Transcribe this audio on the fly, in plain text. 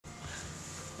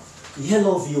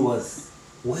Hello viewers,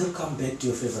 welcome back to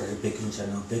your favorite baking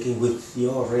channel, baking with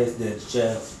your resident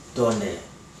chef Tonde.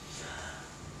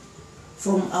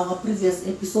 From our previous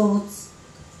episodes,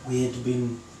 we had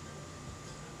been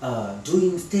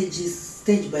doing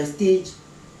stage by stage,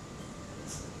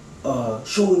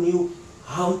 showing you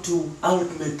how to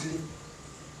ultimately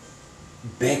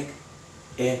bake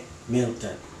a milk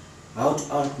tart, how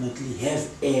to ultimately have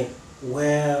a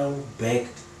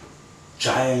well-baked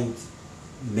giant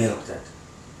milk tart.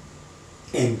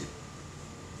 And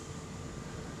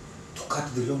to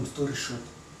cut the long story short,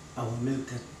 our milk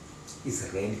tart is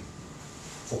ready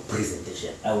for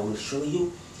presentation. I will show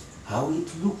you how it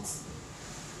looks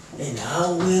and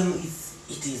how well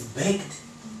it is baked,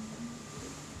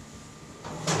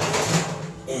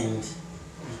 and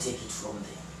we take it from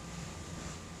there.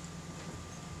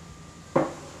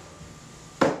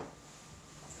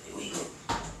 Here we go.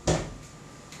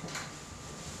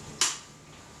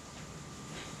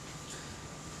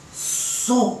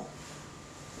 So,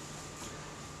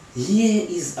 here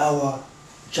is our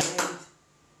giant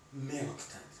milk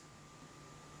tart,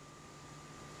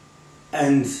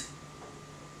 and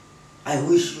I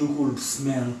wish you could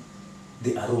smell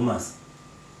the aromas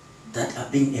that are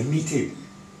being emitted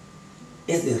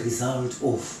as a result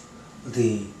of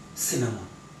the cinnamon.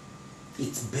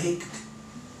 It's baked,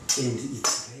 and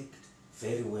it's baked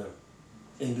very well,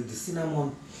 and the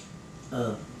cinnamon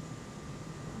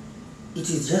it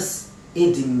is just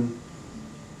adding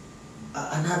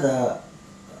another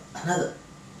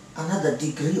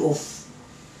degree of,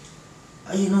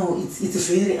 it's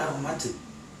very aromatic.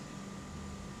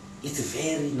 It's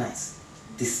very nice.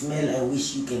 The smell, I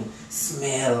wish you can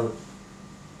smell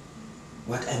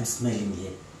what I'm smelling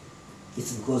here.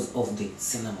 It's because of the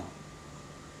cinnamon.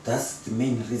 That's the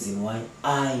main reason why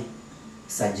I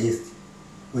suggest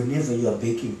whenever you are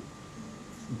baking,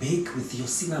 bake with your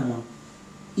cinnamon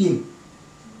in.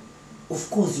 Of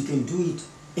course, you can do it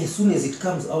as soon as it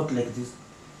comes out like this,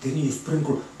 then you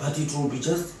sprinkle, but it will be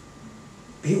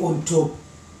on top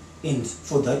and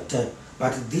for that time.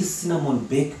 But this cinnamon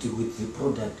baked with the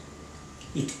product,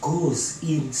 it goes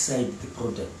inside the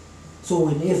product. So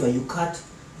whenever you cut,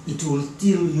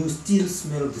 you still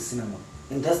smell the cinnamon.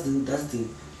 And that's the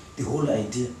whole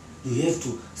idea. You have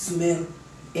to smell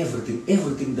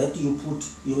everything that you put,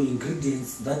 your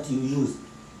ingredients that you use.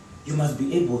 You must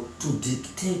be able to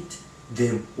dictate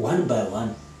them one by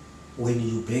one when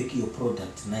you bake your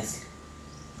product nicely.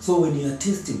 So when you are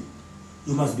tasting,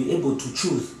 you must be able to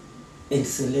choose and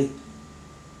select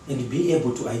and be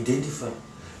able to identify.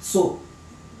 So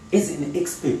as an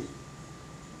expert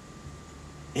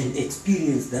and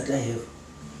experience that I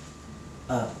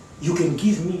have, you can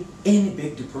give me any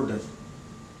baked product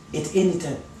at any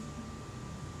time.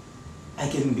 I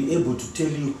can be able to tell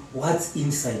you what's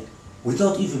inside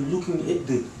without even looking at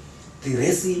the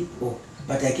recipe,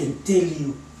 but I can tell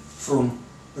you from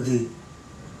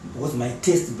what my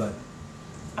taste buds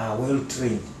are well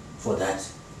trained for that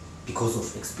because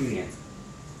of experience.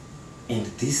 And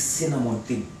this cinnamon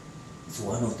thing is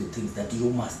one of the things that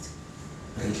you must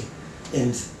really.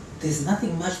 And there's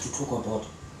nothing much to talk about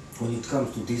when it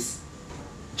comes to this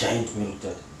giant milk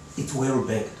tart. It's well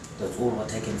baked. That's all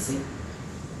what I can say.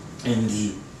 And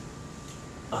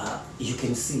you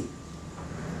can see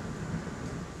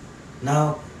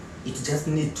now it just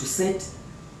needs to set,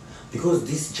 because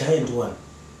this giant one,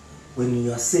 when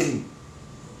you are selling,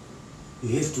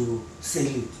 you have to sell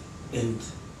it and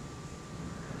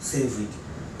serve it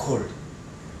cold,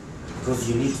 because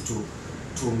you need to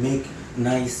make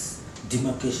nice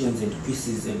demarcations and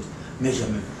pieces and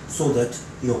measurements so that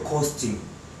your costing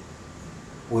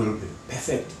will be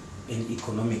perfect and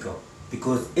economical.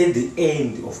 Because at the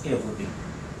end of everything,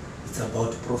 it's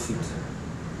about profit,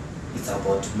 it's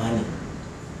about money,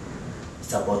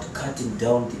 it's about cutting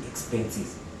down the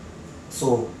expenses.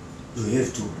 So you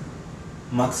have to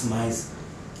maximize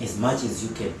as much as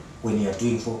you can when you are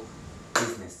doing for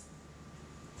business,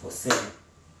 for selling.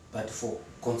 But for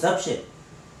consumption,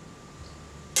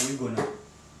 we're gonna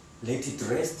let it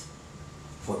rest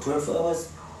for 12 hours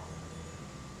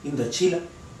in the chiller.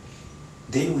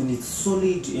 Then when it's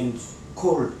solid and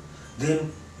cold,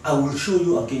 then I will show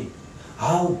you again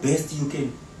how best you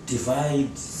can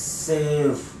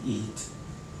serve it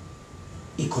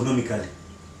economically.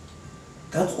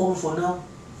 That's all for now.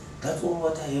 That's all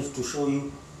what I have to show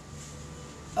you.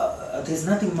 There's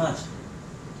nothing much.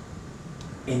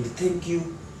 And thank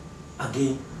you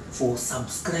again for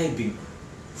subscribing,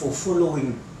 for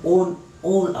following on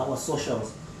all our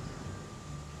socials,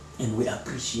 and we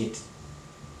appreciate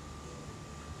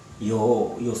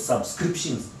your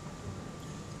subscriptions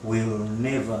will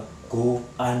never go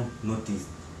unnoticed.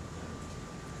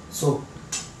 So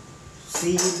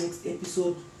see you next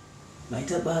episode.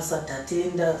 Maita basa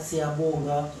tatenda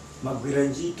siyabonga magwira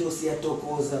njito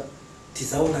siyatokoza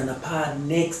tisaona na pa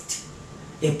next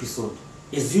episode.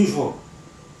 As usual,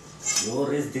 your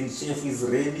resident chef is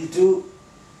ready to